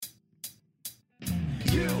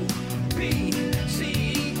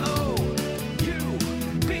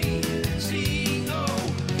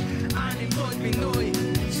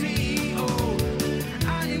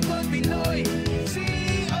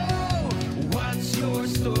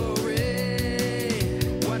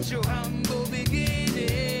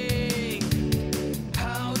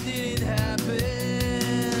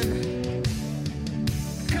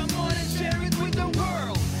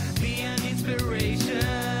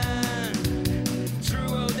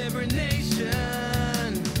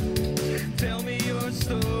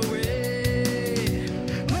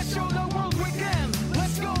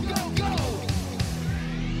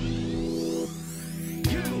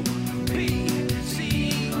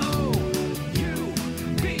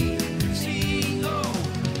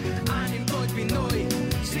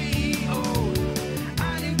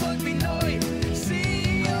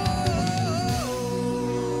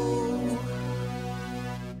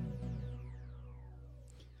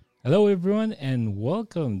Hello, everyone, and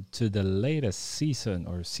welcome to the latest season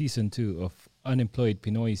or season two of Unemployed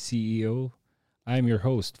Pinoy CEO. I'm your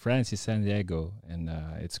host, Francis San Diego, and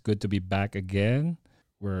it's good to be back again.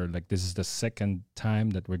 This is the second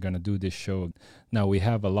time that we're going to do this show. Now, we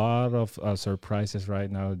have a lot of surprises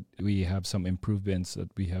right now. We have some improvements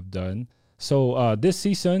that we have done. So, this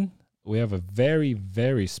season, we have a very,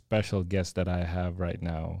 very special guest that I have right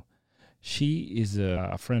now. She is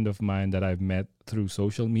a friend of mine that I've met through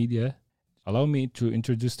social media. Allow me to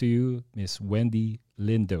introduce to you Miss Wendy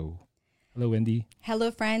Lindo. Hello, Wendy.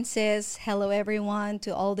 Hello, Francis. Hello, everyone,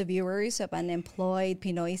 to all the viewers of Unemployed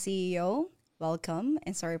Pinoy CEO. Welcome,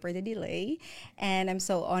 and sorry for the delay. And I'm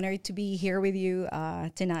so honored to be here with you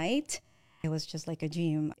tonight. It was just like a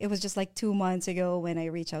dream. It was just like 2 months ago when I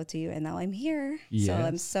reached out to you, and now I'm here. Yes.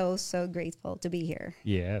 So I'm so grateful to be here.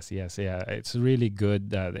 Yes. Yeah. It's really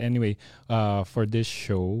good. Anyway, for this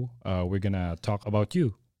show, we're going to talk about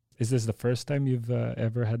you. Is this the first time you've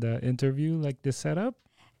ever had an interview like this setup?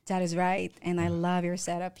 That is right, and I love your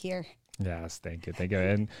setup here. Yes, thank you.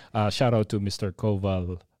 And shout out to Mr.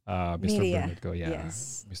 Koval, Mr. Media. Bernard Go. Yeah,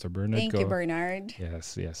 Yes. Mr. Bernard Thank Go. you, Bernard.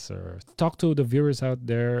 Yes, sir. Talk to the viewers out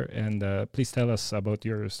there and please tell us about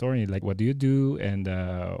your story. Like, what do you do and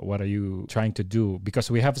what are you trying to do?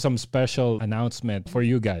 Because we have some special announcement for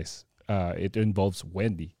you guys. It involves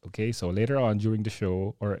Wendy. Okay, so later on during the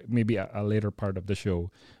show, or maybe a later part of the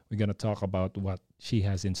show, we're going to talk about what she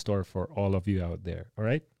has in store for all of you out there. All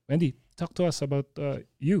right, Wendy, talk to us about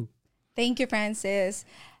you. Thank you, Francis.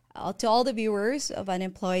 To all the viewers of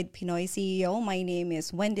Unemployed Pinoy CEO, my name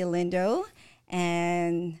is Wendy Lindo,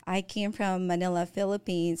 and I came from Manila,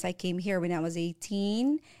 Philippines. I came here when I was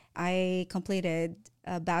 18. I completed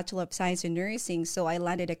a Bachelor of Science in Nursing, so I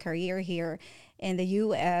landed a career here in the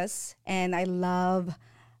U.S., and I love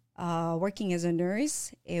working as a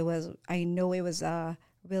nurse. I know it was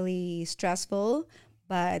really stressful,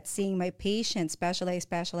 but seeing my patients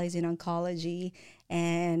specialize in oncology,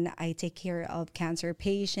 and I take care of cancer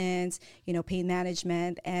patients, pain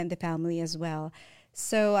management, and the family as well.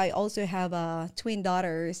 So I also have twin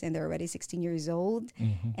daughters, and they're already 16 years old.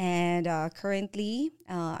 Mm-hmm. And currently,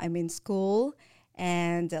 I'm in school.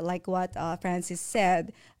 And like what Francis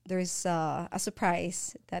said, there's a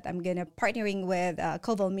surprise that I'm gonna partnering with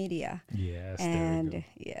Koval Media. Yes, And there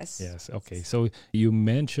we go. yes, Yes, okay. So you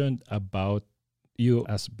mentioned about you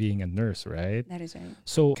as being a nurse, right? that is right.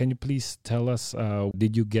 So can you please tell us,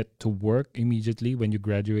 did you get to work immediately when you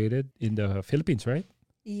graduated in the Philippines, right?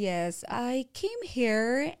 Yes, I came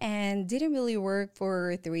here and didn't really work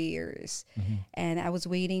for 3 years. Mm-hmm. And I was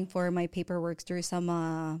waiting for my paperwork. There's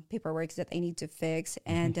some paperwork that I need to fix.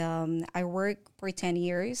 Mm-hmm. And I worked for 10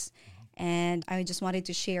 years. And I just wanted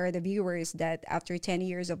to share the viewers that after 10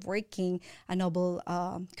 years of working a noble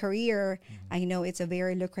career, I know it's a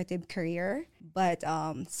very lucrative career. But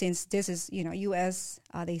since this is, U.S.,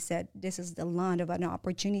 they said this is the land of an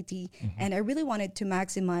opportunity. And I really wanted to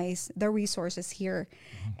maximize the resources here.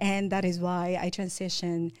 And that is why I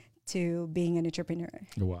transitioned to being an entrepreneur.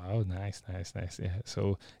 Wow, nice. Yeah.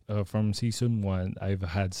 So from season one, I've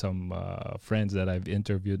had some friends that I've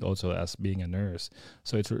interviewed also as being a nurse.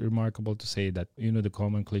 So it's remarkable to say that, the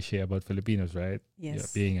common cliche about Filipinos, right? Yes. Yeah,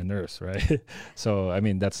 being a nurse, right? So, I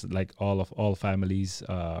mean, that's like all families,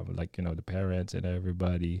 the parents and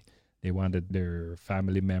everybody. They wanted their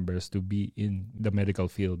family members to be in the medical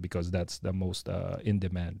field because that's the most in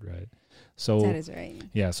demand, right? So That is right.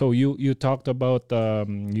 yeah, so you talked about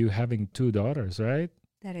you having two daughters, right?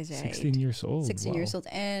 That is right. 16 years old. 16 Wow. years old.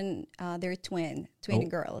 And they're twin Oh,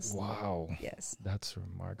 girls. Wow. Yes. That's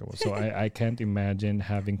remarkable. So I can't imagine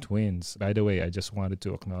having twins. By the way, I just wanted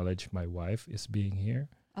to acknowledge my wife is being here.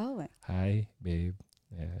 Oh, Hi, babe.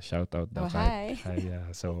 Yeah, shout out. Oh, Hi. hi.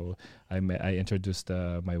 Yeah. So I introduced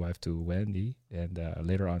my wife to Wendy, and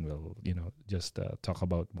later on we'll just talk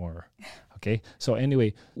about more. Okay. So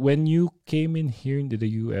anyway, when you came in here into the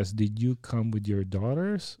U.S., did you come with your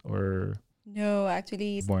daughters or no,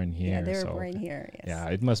 actually, born here? yeah, they were So, born here. Yes. yeah,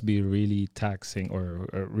 it must be really taxing or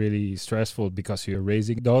really stressful because you're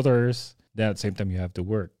raising daughters. Then at the same time you have to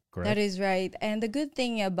work. Correct. That is right. And the good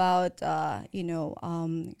thing about,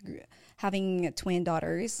 having twin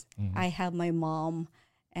daughters, I have my mom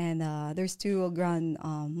and there's two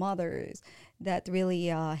grandmothers that really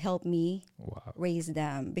helped me Wow. raise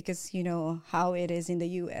them because you know how it is in the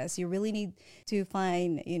US. You really need to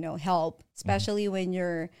find, help, especially when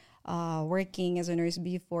you're working as a nurse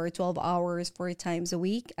before 12 hours, 4 times a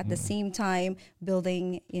week at the same time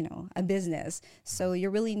building, a business. So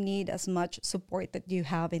you really need as much support that you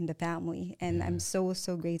have in the family. And I'm so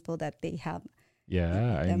grateful that they have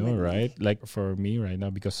Yeah, I them know, with right? me. Like for me right now,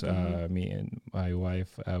 because Hmm. me and my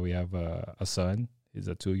wife, we have a son. He's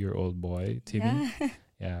a 2-year-old boy, Timmy. Yeah.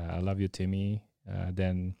 Yeah, I love you, Timmy.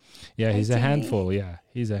 Then, yeah, Hi, he's a Timmy. handful. Yeah,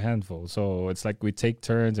 he's a handful. So it's like we take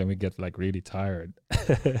turns and we get like really tired.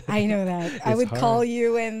 I know that. I It's would call hard.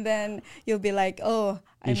 you, and then you'll be like, "Oh,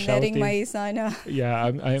 He's I'm letting shouting. my son Yeah,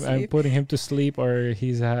 I'm sleep." putting him to sleep, or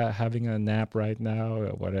he's having a nap right now, or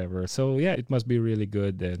whatever. So yeah, it must be really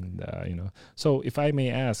good. And so if I may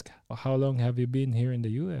ask, how long have you been here in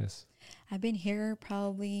the U.S.? I've been here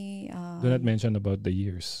probably. Do not mention about the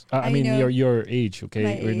years. I I mean know your age. my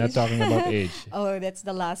Okay, we're not age. talking about age. Oh, that's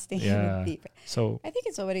the last thing it would Yeah. be. So I think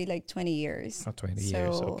it's already like 20 years. 20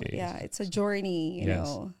 years. So Okay. yeah, it's a journey, Yes.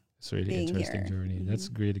 It's a really being interesting here. journey. Hmm. That's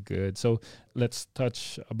really good. So let's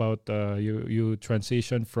touch about you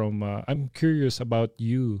transition from. I'm curious about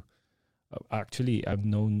you. Actually, I've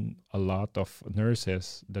known a lot of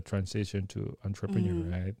nurses that transition to entrepreneur,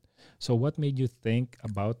 Hmm. right? So what made you think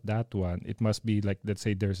about that one? It must be like, let's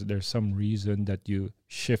say there's some reason that you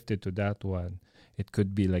shifted to that one. It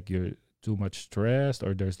could be like you're too much stressed,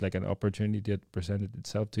 or there's like an opportunity that presented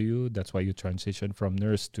itself to you. That's why you transition from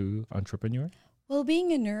nurse to entrepreneur. Well,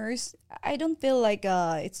 being a nurse, I don't feel like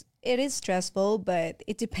it is stressful, but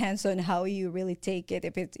it depends on how you really take it.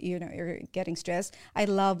 If it's you're getting stressed, I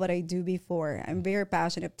love what I do before. I'm very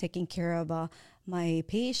passionate of taking care of my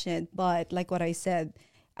patient, but like what I said,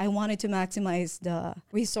 I wanted to maximize the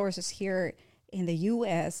resources here in the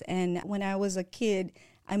U.S. And when I was a kid,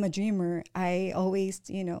 I'm a dreamer. I always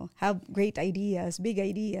have great ideas, big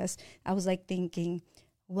ideas. I was like thinking,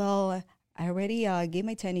 well, I already gave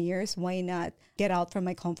my 10 years. Why not get out from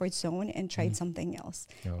my comfort zone and try Mm-hmm. something else?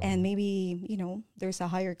 And Oh. maybe, there's a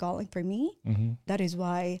higher calling for me. Mm-hmm. That is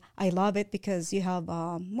why I love it, because you have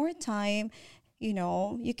more time.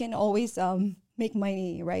 You can always make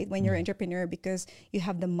money, right, when you're an Mm-hmm. entrepreneur, because you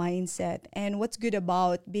have the mindset. And what's good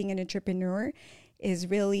about being an entrepreneur is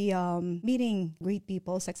really meeting great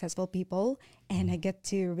people, successful people, and I get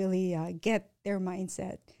to really get their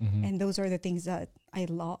mindset. Mm-hmm. And those are the things that I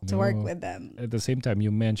love to work No. with them. At the same time,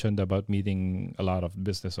 you mentioned about meeting a lot of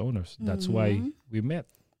business owners. That's why Hmm. we met,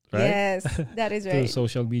 right? Yes, that is Through right.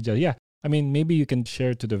 social media. Yeah. I mean, maybe you can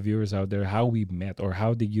share to the viewers out there how we met, or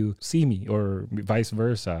how did you see me, or vice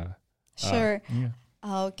versa. Sure. Yeah.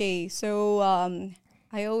 Okay, so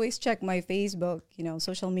I always check my Facebook,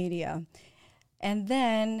 social media. And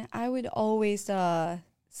then I would always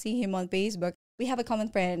see him on Facebook. We have a common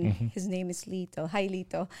friend. Mm-hmm. His name is Lito. Hi,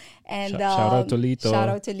 Lito. And Shout out to shout Lito.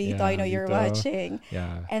 out to Lito. I Yeah, know you're Lito. watching.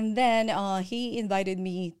 Yeah. And then he invited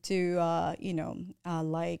me to,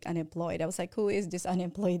 like unemployed. I was like, who is this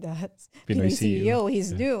unemployed Pinoy Pinoy CEO. CEO?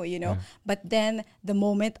 He's Yeah. new. Yeah. But then the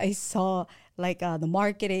moment I saw like the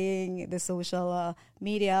marketing, the social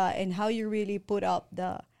media, and how you really put up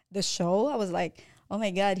the show, I was like, oh my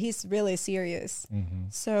God, he's really serious. Mm-hmm.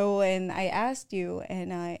 So, and I asked you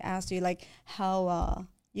like how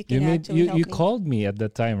you You can made actually you help me. called me at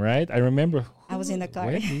that time, right? I remember. I was in the car.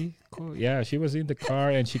 Wendy. Cool. Yeah, she was in the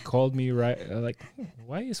car and she called me, right. Like,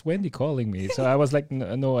 why is Wendy calling me? So I was like,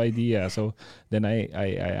 no idea. So then I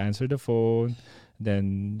answered the phone.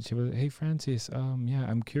 Then she was, hey Francis, yeah,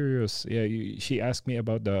 I'm curious. Yeah, she asked me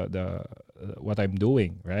about the what I'm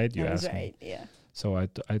doing, right? You That is asked me. right. Yeah. So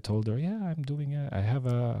I told her, yeah, I'm doing it. I have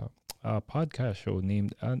a podcast show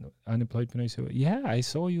named Unemployed Pinoy. So yeah, I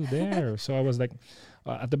saw you there. So I was like,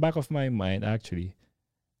 at the back of my mind, actually,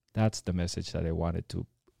 that's the message that I wanted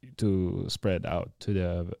to spread out to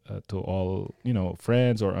the to all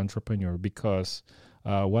friends or entrepreneur, because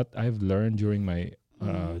what I've learned during my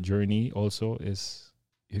Hmm. journey also is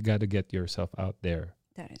you got to get yourself out there.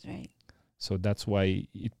 That is right. So that's why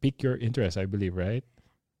it piqued your interest, I believe, right?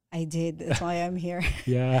 I did. That's why I'm here.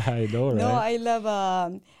 Yeah, I know, No, right? I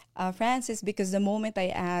love Francis, because the moment I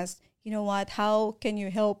asked, you know what, how can you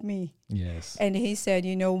help me? Yes. And he said,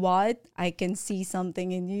 you know what, I can see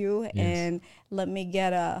something in you, Yes. and let me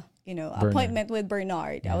get a Bernard. appointment with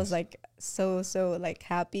Bernard. I was Yes. like so like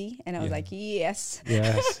happy, and I was Yeah. like, yes.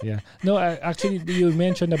 Yes, yeah. No, actually, you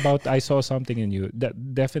mentioned about I saw something in you.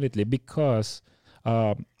 That definitely, because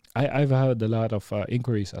I've had a lot of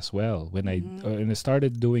inquiries as well. When I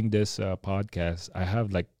started doing this podcast, I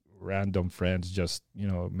have like random friends just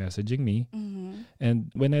messaging me, Mm-hmm.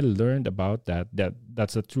 and when I learned about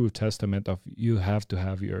that's a true testament of you have to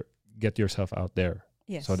get yourself out there,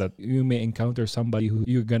 Yes. so that you may encounter somebody who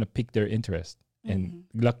you're gonna pick their interest. And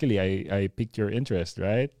Mhm. luckily, I picked your interest,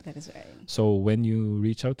 right? That is right. So when you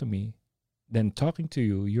reach out to me, then talking to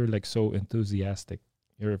you, you're like so enthusiastic.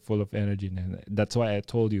 You're full of energy, and that's why I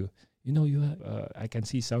told you. I can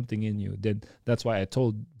see something in you. Then that's why I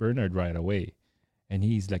told Bernard right away. And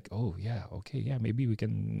he's like, oh, yeah, okay, yeah, maybe we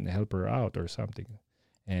can help her out or something.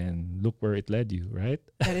 And look where it led you, right?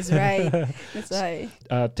 That is right. That's right.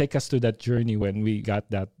 Take us to that journey when we got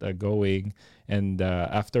that going. And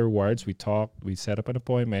afterwards, we talked, we set up an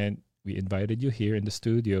appointment, we invited you here in the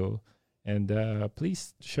studio. And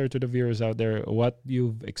please share to the viewers out there what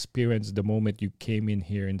you've experienced the moment you came in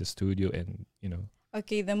here in the studio and,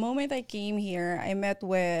 Okay, the moment I came here, I met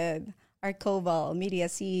with our Coval Media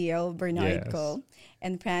CEO, Bernard yes. Co.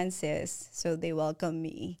 and Francis. So they welcomed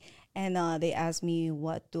me and they asked me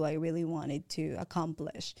what do I really wanted to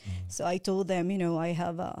accomplish. So I told them, I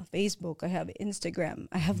have Facebook, I have Instagram,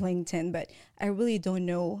 I have LinkedIn, but I really don't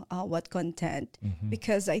know what content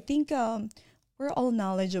because I think we're all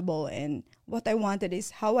knowledgeable, and what I wanted is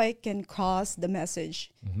how I can cross the message,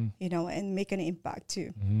 and make an impact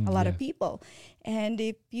to a lot of people. And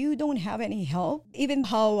if you don't have any help, even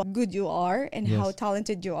how good you are and how Yes.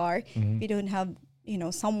 talented you are, if you don't have,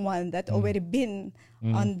 someone that already been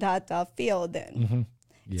on that field, then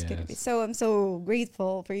it's gonna be. Yes. So I'm so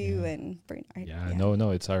grateful for you and Bernard. Yeah, no,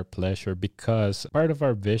 it's our pleasure because part of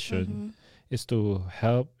our vision is to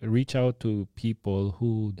help reach out to people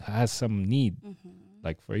who has some need.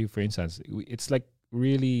 Like for you, for instance, it's like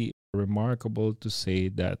really remarkable to say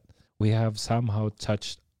that we have somehow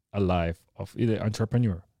touched a life of either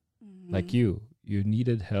entrepreneur like you. You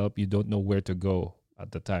needed help. You don't know where to go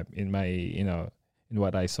at the time. In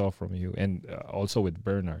what I saw from you, and also with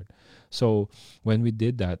Bernard. So when we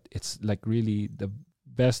did that, it's like really the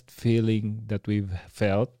best feeling that we've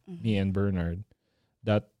felt, me and Bernard,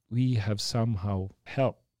 that we have somehow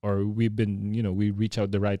helped, or we've been, we reach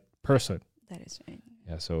out the right person. That is right.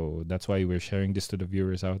 Yeah, so that's why we're sharing this to the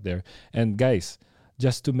viewers out there. And guys,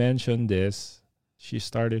 just to mention this, she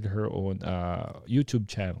started her own YouTube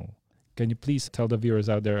channel. Can you please tell the viewers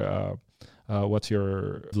out there what's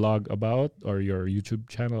your vlog about or your YouTube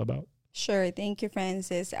channel about? Sure. Thank you,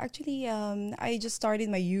 Francis. Actually, I just started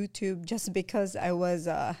my YouTube just because I was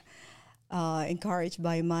encouraged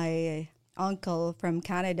by my uncle from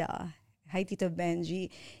Canada. Hi, Tito Benji.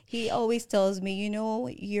 He always tells me,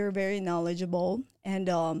 you're very knowledgeable, and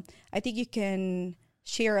I think you can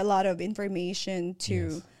share a lot of information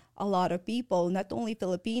to a lot of people, not only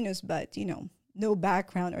Filipinos, but, no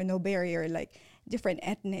background or no barrier, like different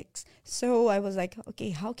ethnics. So I was like, okay,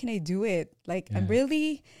 how can I do it? Like, I'm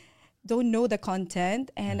really don't know the content,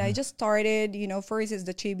 and I just started, first is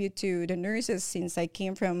the tribute to the nurses, since I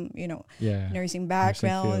came from, nursing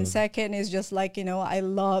background. field. Second is just like, I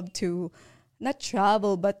love to not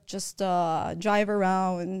travel, but just drive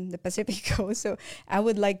around the Pacific Coast. So I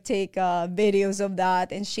would like take videos of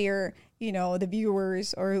that and share, the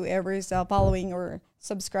viewers or whoever is following or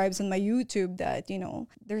subscribes on my YouTube that,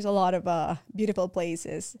 there's a lot of beautiful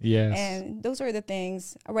places. Yes. And those are the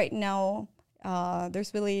things right now.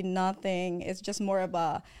 There's really nothing. It's just more of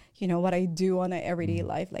what I do on an everyday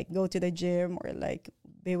life, like go to the gym or like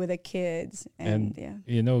be with the kids. And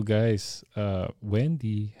Guys,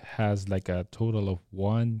 Wendy has like a total of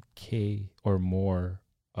 1K or more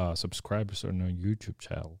subscribers on her YouTube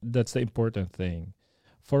channel. That's the important thing.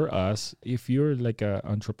 For us, if you're like an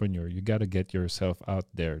entrepreneur, you got to get yourself out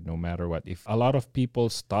there no matter what. If a lot of people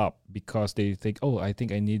stop because they think, oh, I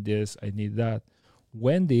think I need this, I need that.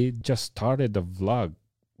 Wendy just started the vlog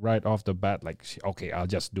right off the bat, like, okay, I'll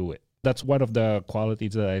just do it. That's one of the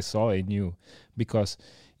qualities that I saw in you, because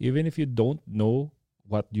even if you don't know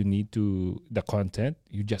what you need to, the content,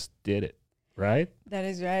 you just did it, right? That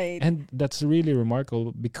is right. And that's really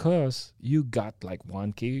remarkable because you got like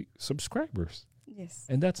 1K subscribers. Yes.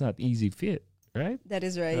 And that's not easy fit, right? That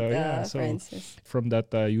is right, So Francis. from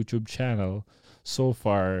that YouTube channel, so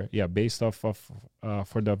far, based off of,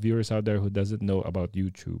 for the viewers out there who doesn't know about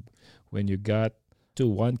YouTube, when you got to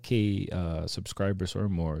 1K subscribers or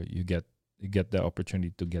more, you get the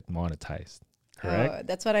opportunity to get monetized. Correct? Oh,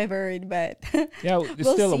 that's what I've heard, but Yeah, it's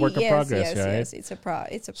we'll still see. a work in progress, yes, right? Yes, it's a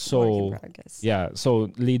work in progress. Yeah, so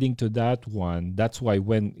leading to that one, that's why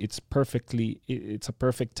when it's a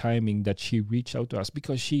perfect timing that she reached out to us,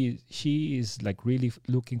 because she is like really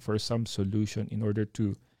looking for some solution in order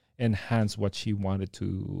to enhance what she wanted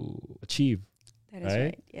to achieve. That is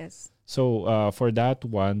right. Yes. So for that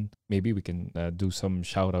one, maybe we can do some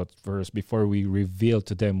shout outs first before we reveal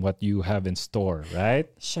to them what you have in store, right?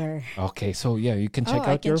 Sure. Okay, so you can check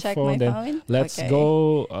I out can your check phone. my Then phone? let's Okay.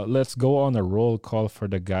 go. Let's go on a roll call for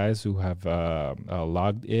the guys who have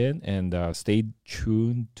logged in and stayed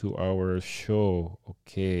tuned to our show.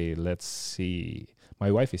 Okay, let's see.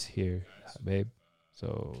 My wife is here, babe.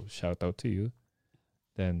 So shout out to you.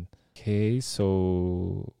 Then okay,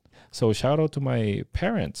 so So shout out to my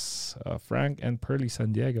parents, Frank and Pearly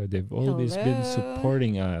San Diego. They've always been Hello.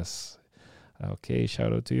 supporting us. Okay,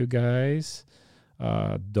 shout out to you guys.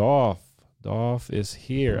 Dolph. Dolph is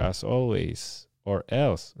here as always. Or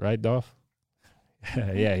else, right, Dolph?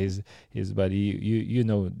 Yeah, he's buddy. You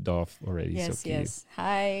know Dolph already. Yes, So okay. yes.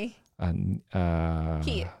 Hi. And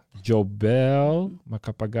Here. Jobel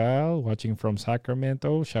Macapagal watching from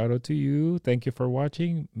Sacramento. Shout out to you. Thank you for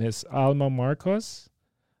watching. Miss Alma Marcos.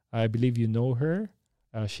 I believe you know her.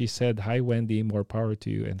 She said, "Hi Wendy, more power to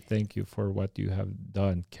you, and thank you for what you have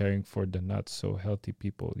done, caring for the not so healthy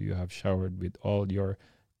people you have showered with all your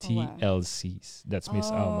Oh, wow. TLCs." That's Miss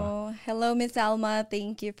Alma. Oh, hello, Miss Alma.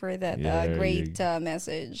 Thank you for that Yeah, great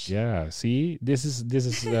message. Yeah, see, this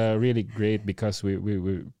is really great because we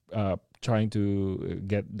trying to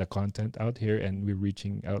get the content out here, and we're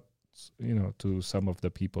reaching out, to some of the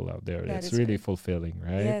people out there. That It's is really great. fulfilling,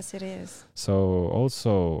 right? Yes, it is. So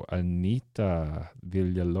also Anita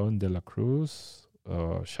Villalon de la Cruz,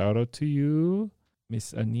 shout out to you,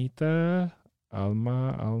 Miss Anita.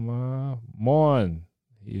 Alma Mon.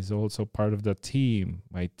 He's also part of the team,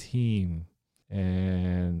 my team.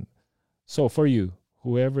 And so for you,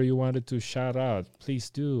 whoever you wanted to shout out,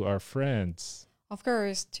 please do, our friends. Of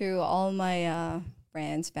course, to all my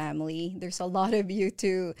friends, family. There's a lot of you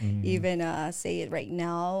to even say it right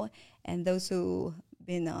now. And those who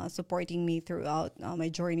been supporting me throughout my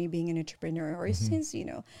journey being an entrepreneur, or since,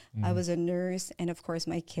 I was a nurse. And of course,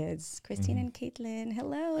 my kids, Christine and Caitlin.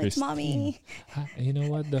 Hello, it's mommy. You know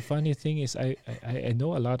what? The funny thing is I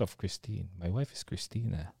know a lot of Christine. My wife is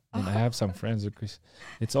Christina. And I have some friends with Chris.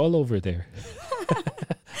 It's all over there.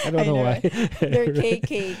 I don't know why. They're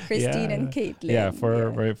KK, Christine Yeah. and Caitlin. Yeah,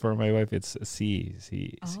 for my wife it's C.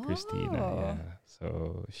 It's Christina. Oh. Yeah.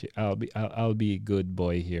 So I'll be good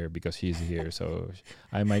boy here because she's here. So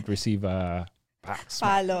I might receive a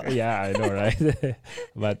Palo. Yeah, I know, right?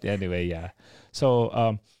 But anyway, yeah.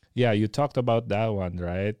 So yeah, you talked about that one,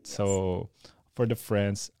 right? Yes. So for the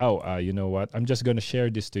friends, you know what? I'm just gonna share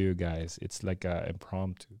this to you guys. It's like a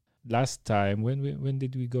impromptu. Last time, when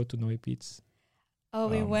did we go to Noy Pete's? Oh,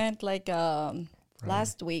 we went like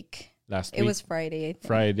last week. Last It week, was Friday, I think.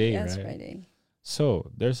 Friday, Yes, right? Friday. So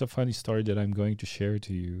there's a funny story that I'm going to share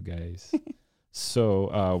to you guys.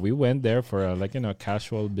 So we went there for a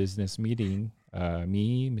casual business meeting.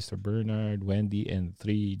 Me, Mr. Bernard, Wendy, and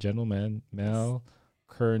three gentlemen: Mel,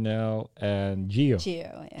 Colonel, and Gio.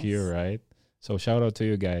 Gio, yes. Gio, right? So shout out to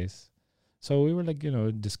you guys. So we were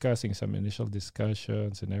discussing some initial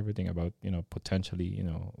discussions and everything about, potentially,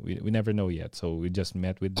 we never know yet. So we just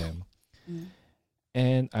met with them.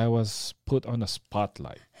 And I was put on a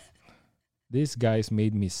spotlight. These guys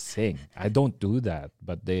made me sing. I don't do that,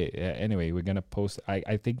 but they anyway. We're gonna post.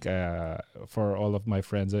 I think for all of my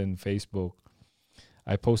friends on Facebook,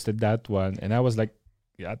 I posted that one, and I was like,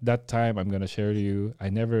 at that time, I'm gonna share to you. I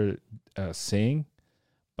never sing,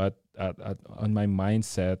 but on my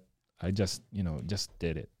mindset, I just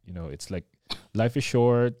did it. It's like life is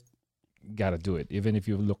short. Gotta do it, even if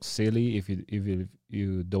you look silly. If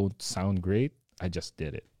you don't sound great, I just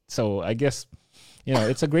did it. So I guess.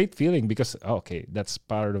 It's a great feeling because that's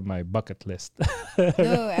part of my bucket list.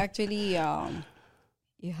 No, actually,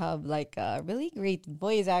 you have like a really great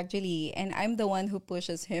voice, actually, and I'm the one who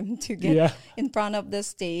pushes him to get in front of the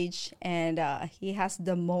stage, and he has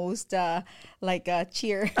the most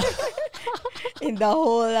cheer in the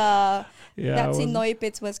whole. That's in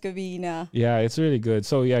Neupitz, West Covina. Yeah, it's really good.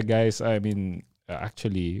 So yeah, guys, I mean.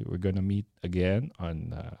 Actually, we're gonna meet again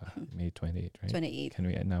on May 28th, right? 28th. Can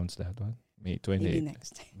we announce that one? May 28th.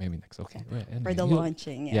 Maybe next. Okay. Yeah. Well, anyway, For the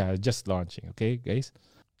launching. Yeah, just launching. Okay, guys.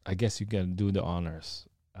 I guess you can do the honors.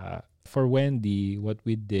 For Wendy, what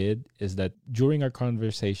we did is that during our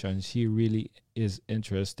conversation, she really is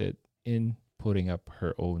interested in putting up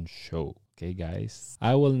her own show. Okay, guys.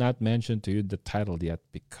 I will not mention to you the title yet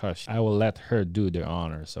because I will let her do the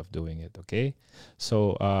honors of doing it. Okay.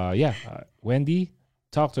 So, Wendy,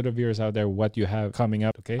 talk to the viewers out there what you have coming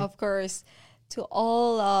up. Okay. Of course, to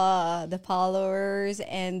all the followers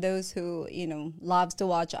and those who loves to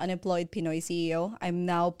watch Unemployed Pinoy CEO, I'm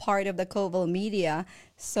now part of the Koval Media,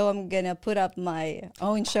 so I'm gonna put up my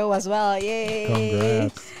own show as well. Yay!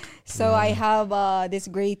 Congrats. So I have this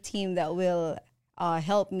great team that will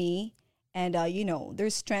help me. And,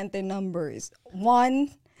 there's strength in numbers.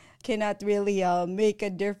 One cannot really make a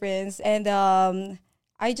difference. And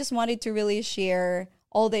I just wanted to really share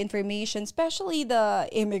all the information, especially the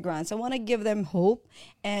immigrants. I want to give them hope,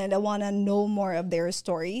 and I want to know more of their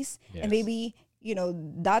stories. Yes. And maybe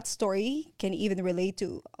that story can even relate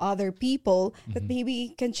to other people that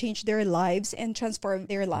maybe can change their lives and transform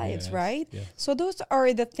their lives, Yes, right? yes. So those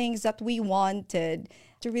are the things that we wanted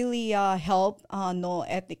to really help. No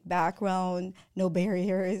ethnic background, no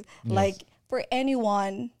barriers, Yes. like for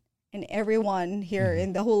anyone and everyone here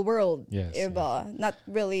in the whole world, Yes, if yes. not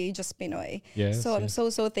really just Pinoy. Yes, So I'm yes.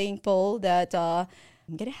 so thankful that I'm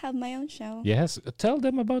gonna have my own show. Yes, tell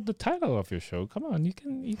them about the title of your show. Come on, you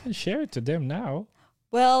can share it to them now.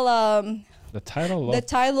 Well, The title the of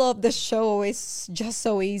title of the show is just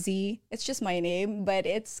so easy. It's just my name, but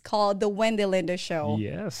it's called The Wendy Linda Show.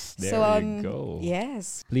 yes, there So you go.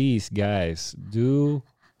 yes, Please, guys, do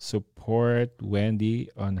support Wendy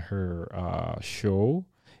on her show.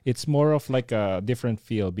 It's more of like a different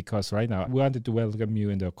feel because right now we wanted to welcome you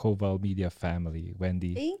in the Koval Media family,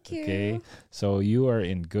 Wendy. thank you. Okay, so you are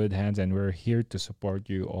in good hands, and we're here to support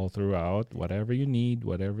you all throughout. Whatever you need,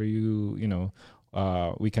 whatever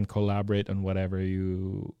we can collaborate on whatever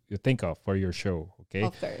you think of for your show. Okay.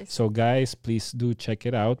 Of course. So guys, please do check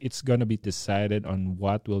it out. It's gonna be decided on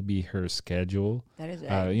what will be her schedule. That is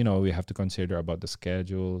right. We have to consider about the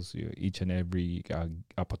schedules, each and every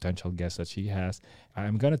potential guest that she has.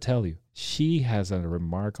 I'm gonna tell you, she has a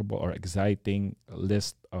remarkable or exciting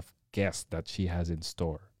list of guests that she has in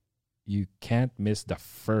store. You can't miss the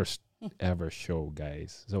first ever show,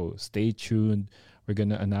 guys. So stay tuned. We're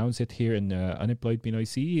gonna announce it here in Unemployed Pinoy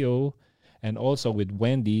CEO, and also with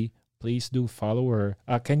Wendy. Please do follow her.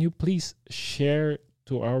 Can you please share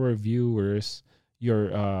to our viewers your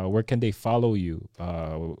where can they follow you?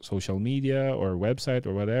 Social media or website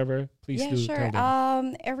or whatever. Please Yeah, do sure. tell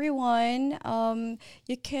them. Everyone,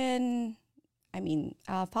 you can,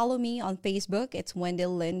 follow me on Facebook. It's Wendy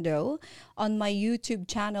Lindo. On my YouTube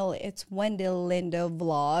channel, it's Wendy Lindo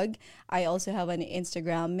Vlog. I also have an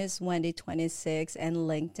Instagram, Miss Wendy 26, and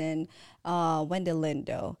LinkedIn, Wendy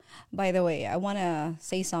Lindo. By the way, I want to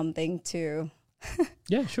say something to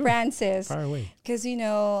Yeah, sure. Francis, Far away. because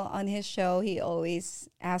on his show he always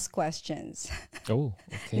asks questions. Oh,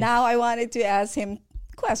 okay. Now I wanted to ask him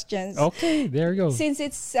questions. Okay, there you go. Since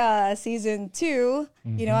it's season 2,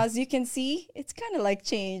 as you can see, it's kind of like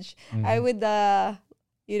change. I would,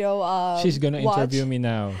 She's gonna interview me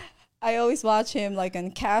now. I always watch him like on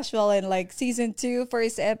casual and like season 2,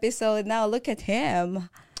 first episode. Now look at him.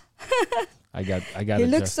 I got. He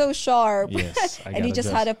looks so sharp. Yes, I And he just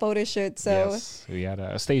had a photo shoot. So yes, we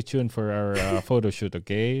gotta stay tuned for our photo shoot.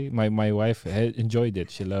 Okay, my wife enjoyed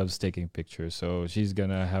it. She loves taking pictures, so she's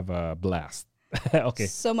gonna have a blast. Okay.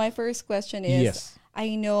 So my first question is, Yes.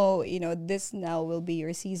 I know, this now will be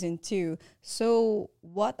your season 2. So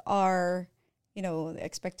what are, the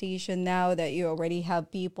expectation now that you already have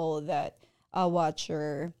people that watch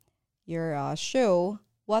your show?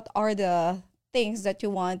 What are the things that you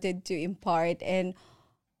wanted to impart, and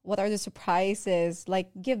what are the surprises? Like,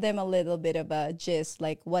 give them a little bit of a gist.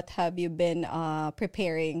 Like, what have you been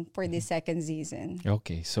preparing for the second season?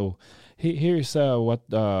 Okay, so here's what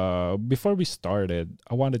before we started,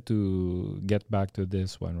 I wanted to get back to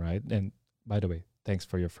this one, right? And by the way, thanks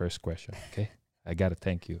for your first question. Okay, I gotta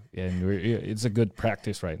thank you, and it's a good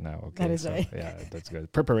practice right now. Okay, That is right. Yeah, that's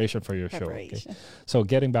good preparation for your show. Okay, Preparation. so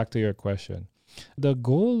getting back to your question, the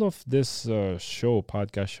goal of this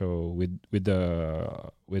podcast show,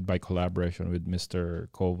 with my collaboration with Mr.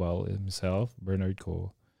 Koval himself, Bernard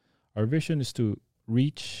Ko, our vision is to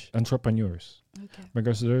reach entrepreneurs, Okay.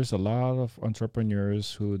 because there's a lot of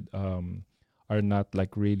entrepreneurs who are not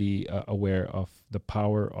like really aware of the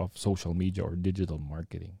power of social media or digital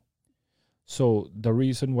marketing. So the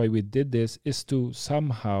reason why we did this is to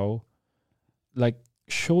somehow like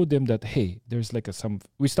show them that, hey, there's like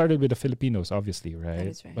we started with the Filipinos, obviously, right?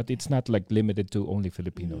 is right, But it's not like limited to only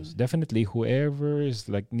Filipinos. Definitely whoever is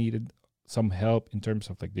like needed some help in terms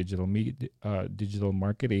of like digital media, digital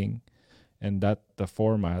marketing, and that the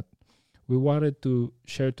format, we wanted to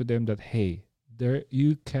share to them that, hey, there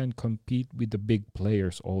you can compete with the big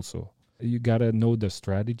players also. You gotta know the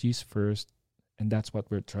strategies first, and that's what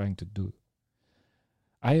we're trying to do.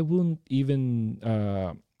 I wouldn't even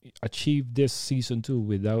achieve this season 2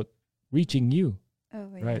 without reaching you. Oh,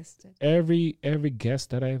 I Right. understood. Every guest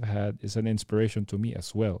that I've had is an inspiration to me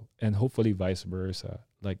as well, and hopefully vice versa.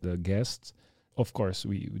 Like the guests, of course,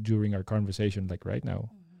 we during our conversation, like right now,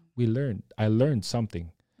 I learned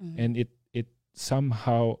something, and it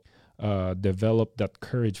somehow developed that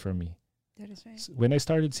courage for me. That is right. When I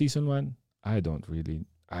started season 1, I don't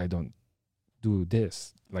do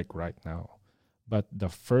this like right now, but the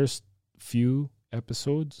first few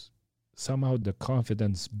episodes, somehow the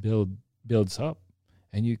confidence builds up,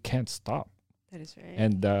 and you can't stop. That is right.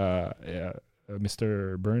 And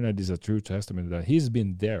Mr. Bernard is a true testament that he's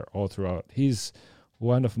been there all throughout. He's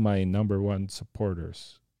one of my number one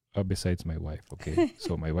supporters, besides my wife. Okay,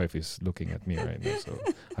 so my wife is looking at me right now, so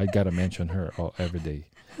I gotta mention her every day.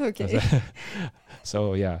 Okay.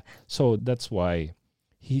 So yeah, so that's why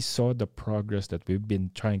he saw the progress that we've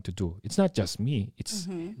been trying to do. It's not just me; it's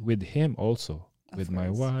with him also, with my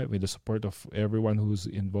wife, with the support of everyone who's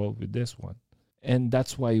involved with this one. And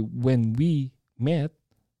that's why when we met,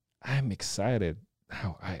 I'm excited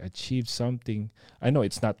how I achieved something. I know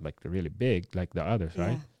it's not like really big like the others,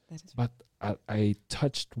 right? But I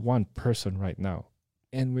touched one person right now,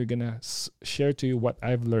 and we're gonna share to you what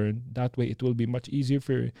I've learned. That way, it will be much easier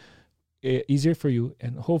for you,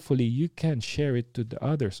 and hopefully, you can share it to the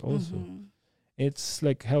others also. It's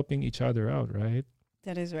like helping each other out, right?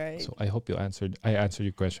 That is right. So I hope I answered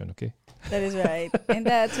your question. Okay. That is right. And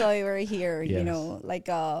that's why we're here. Yes. You know, like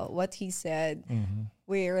what he said,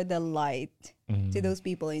 we're the light to those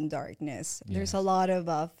people in darkness. Yes. There's a lot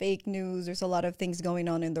of fake news. There's a lot of things going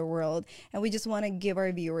on in the world. And we just want to give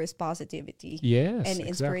our viewers positivity. Yes, and exactly.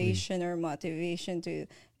 inspiration or motivation to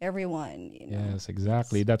everyone. You know? Yes,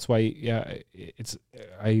 exactly. That's why,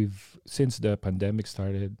 since the pandemic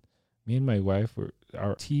started, me and my wife,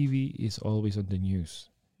 our TV is always on the news.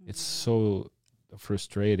 It's so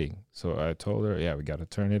frustrating. So I told her, we got to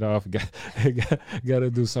turn it off. Got to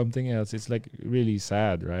do something else. It's like really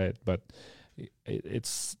sad, right? But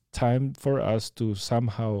it's time for us to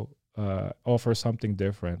somehow offer something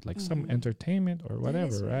different, like some entertainment or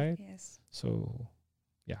whatever, right? Yes. So,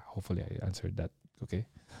 hopefully I answered that. Okay.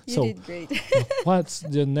 You did great. What's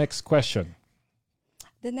the next question?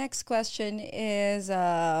 The next question is,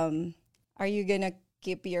 are you going to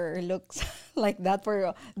keep your looks like that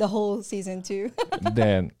for the whole season 2?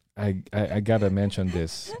 Then I gotta mention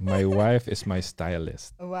this. My wife is my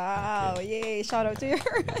stylist. Wow. Okay. Yay. Shout out to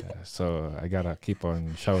her. So I gotta keep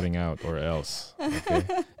on shouting out or else. Okay.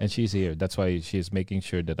 And she's here. That's why she's making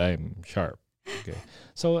sure that I'm sharp. Okay.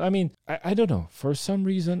 So I mean, I don't know. For some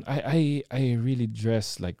reason I really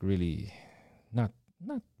dress like really not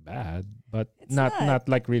bad, but not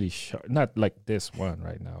like really sharp, not like this one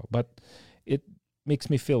right now. But it makes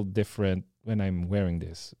me feel different when I'm wearing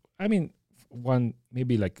this. I mean,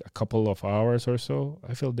 maybe like a couple of hours or so,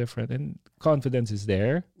 I feel different and confidence is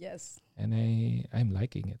there. Yes. And I'm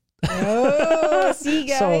liking it. Oh, see,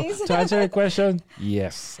 guys. So to answer your question,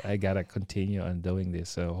 yes, I gotta continue on doing this.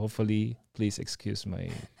 So hopefully, please excuse my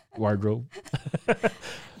wardrobe.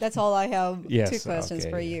 That's all I have. Yes, 2 questions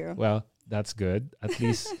for you. Well, that's good. At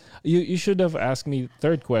least you should have asked me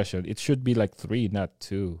third question. It should be like 3, not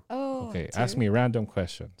 2. Oh, okay. 2? Ask me random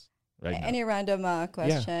questions right now. Any random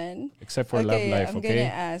question? Except for love life, I'm okay? gonna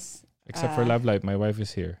ask. Except for love life, my wife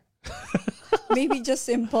is here. Maybe just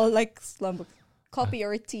simple like coffee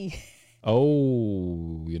or tea.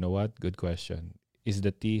 Oh, you know what? Good question. Is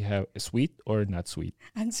the tea sweet or not sweet?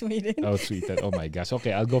 Unsweetened. Oh, sweetened. Oh my gosh.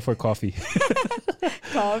 Okay, I'll go for coffee.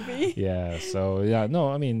 Coffee. Yeah. So no,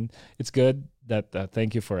 I mean it's good that.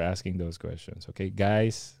 Thank you for asking those questions. Okay,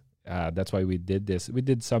 guys. That's why we did this. We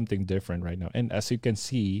did something different right now, and as you can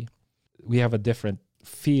see, we have a different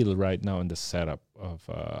feel right now in the setup of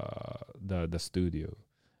the studio.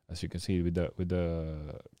 As you can see, with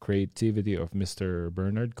the creativity of Mr.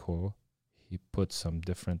 Bernard Ko, he put some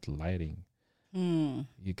different lighting.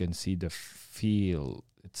 You can see the feel.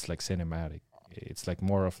 It's like cinematic. It's like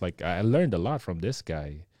more of like I learned a lot from this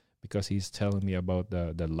guy because he's telling me about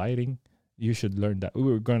the lighting. You should learn that. We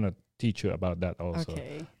were gonna teach you about that also.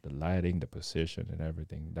 Okay. The lighting, the position, and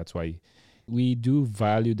everything. That's why we do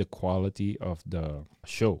value the quality of the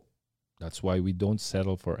show. That's why we don't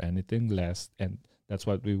settle for anything less, and that's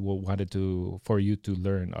what we wanted for you to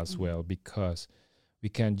learn as well, because we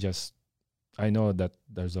can't just. I know that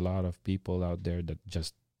there's a lot of people out there that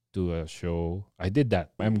just do a show. I did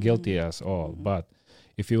that. I'm guilty as all. But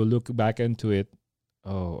if you look back into it,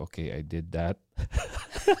 oh, okay, I did that.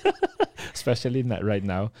 Especially not right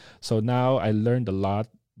now. So now I learned a lot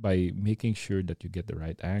by making sure that you get the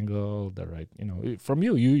right angle, the right, from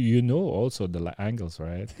you know also the angles,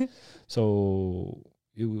 right? So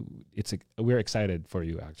we're excited for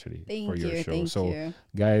you actually for your show. So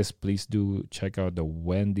guys, please do check out the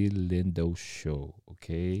Wendy Lindo show.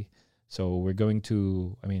 Okay, so we're going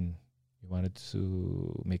to. I mean, you wanted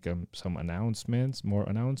to make more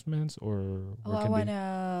announcements, or I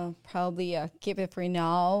wanna probably keep it for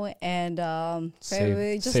now and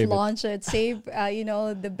Save launch it. Save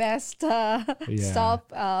the best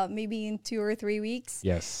stop maybe in 2 or 3 weeks.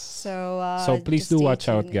 Yes. So please just do stay watch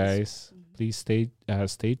out, tuned. guys. please stay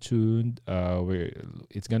tuned.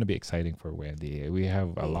 It's gonna be exciting for Wendy. We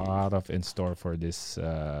have a lot of in store for this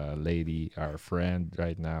lady, our friend,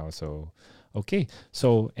 right now. So, okay.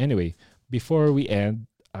 So anyway, before we end,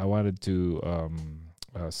 I wanted to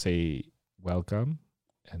say welcome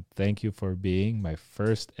and thank you for being my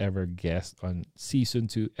first ever guest on season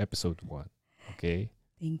 2, episode 1. Okay.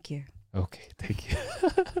 Thank you. Okay, thank you.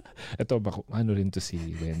 Ito, ano rin to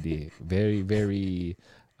si Wendy. Very, very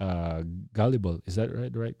gullible. Is that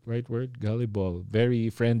right word? Gullible. Very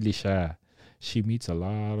friendly siya. She meets a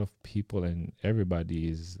lot of people and everybody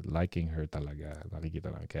is liking her talaga.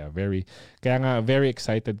 Nakikita lang. Kaya nga, very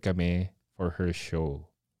excited kami for her show.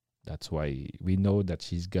 That's why we know that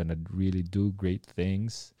she's gonna really do great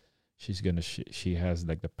things. She has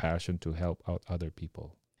like the passion to help out other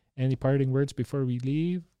people. Any parting words before we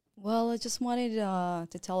leave? Well, I just wanted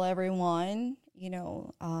to tell everyone,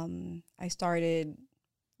 I started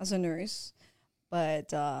as a nurse,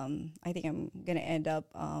 but I think I'm going to end up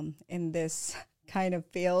in this kind of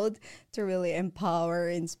field to really empower,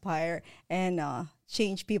 inspire, and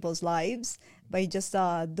change people's lives by just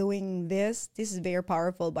doing this. This is very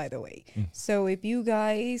powerful, by the way. So if you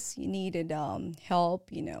guys needed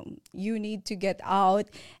help, you need to get out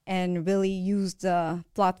and really use the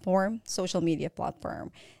platform, social media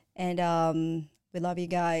platform. And we love you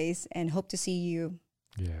guys and hope to see you.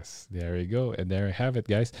 Yes, there you go. And there you have it,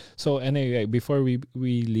 guys. So anyway, before we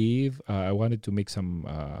leave, I wanted to make some,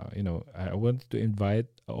 I wanted to invite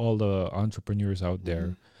all the entrepreneurs out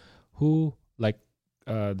there who like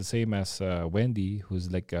the same as Wendy,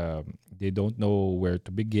 who's like, they don't know where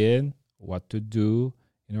to begin, what to do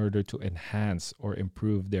in order to enhance or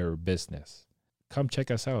improve their business. Come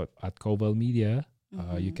check us out at Koval Media.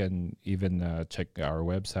 You can even check our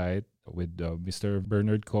website with Mr.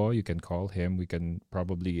 Bernard Ko. You can call him. We can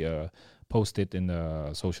probably post it in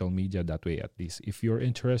social media that way, at least. If you're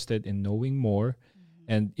interested in knowing more,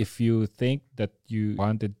 and if you think that you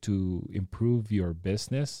wanted to improve your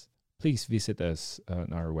business, please visit us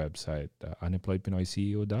on our website,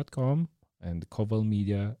 unemployedpinoyceo.com and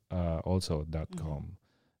kovalmedia also.com.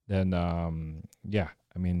 Then,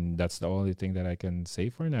 I mean, that's the only thing that I can say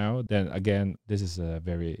for now. Then again, this is a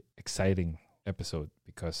very exciting episode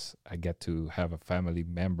because I get to have a family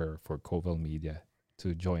member for Koval Media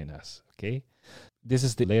to join us. Okay. This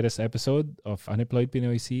is the latest episode of Unemployed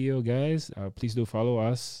Pinoy CEO, guys. Please do follow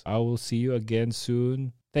us. I will see you again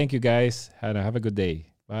soon. Thank you, guys. And have a good day.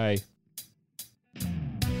 Bye.